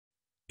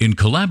In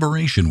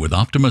collaboration with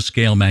Optima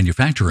Scale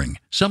Manufacturing,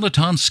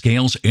 sellEton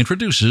Scales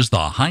introduces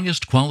the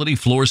highest quality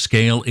floor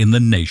scale in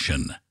the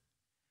nation.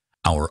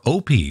 Our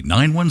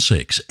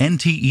OP-916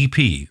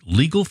 NTEP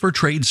legal for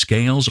trade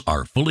scales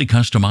are fully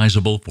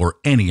customizable for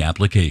any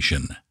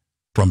application.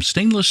 From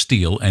stainless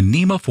steel and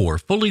NEMA 4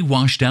 fully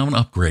wash-down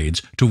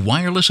upgrades to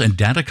wireless and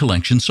data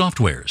collection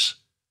softwares.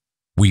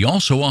 We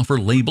also offer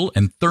label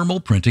and thermal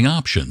printing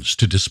options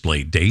to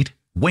display date,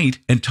 weight,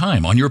 and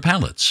time on your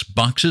pallets,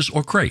 boxes,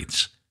 or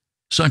crates.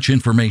 Such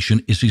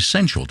information is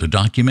essential to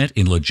document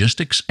in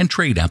logistics and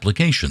trade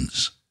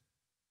applications.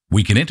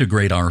 We can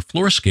integrate our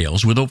floor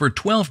scales with over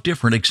 12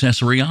 different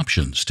accessory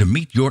options to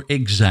meet your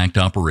exact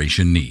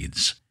operation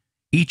needs.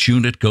 Each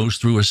unit goes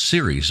through a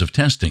series of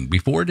testing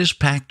before it is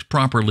packed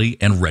properly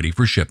and ready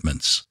for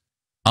shipments.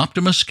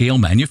 Optima Scale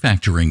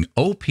Manufacturing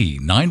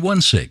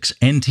OP-916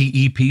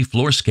 NTEP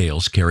floor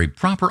scales carry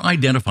proper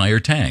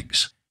identifier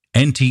tags.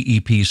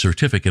 NTEP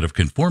Certificate of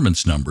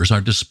Conformance numbers are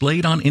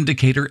displayed on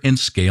indicator and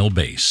scale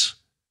base.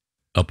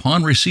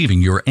 Upon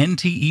receiving your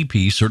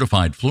NTEP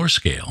certified floor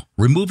scale,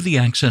 remove the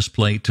access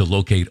plate to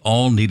locate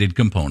all needed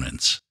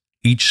components.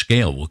 Each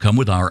scale will come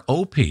with our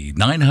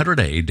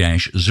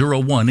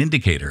OP-900A-01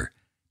 indicator,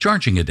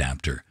 charging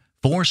adapter,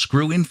 4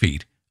 screw-in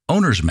feet,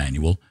 owner's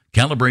manual,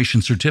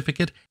 calibration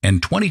certificate,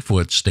 and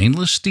 20-foot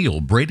stainless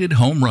steel braided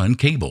home run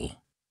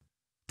cable.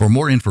 For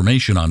more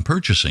information on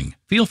purchasing,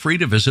 feel free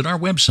to visit our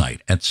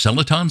website at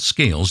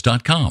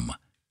selletonscales.com.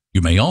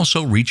 You may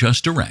also reach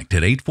us direct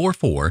at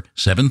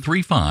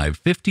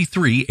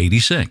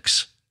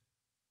 844-735-5386.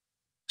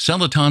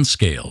 sellEton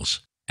Scales.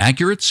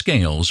 Accurate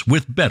scales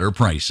with better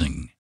pricing.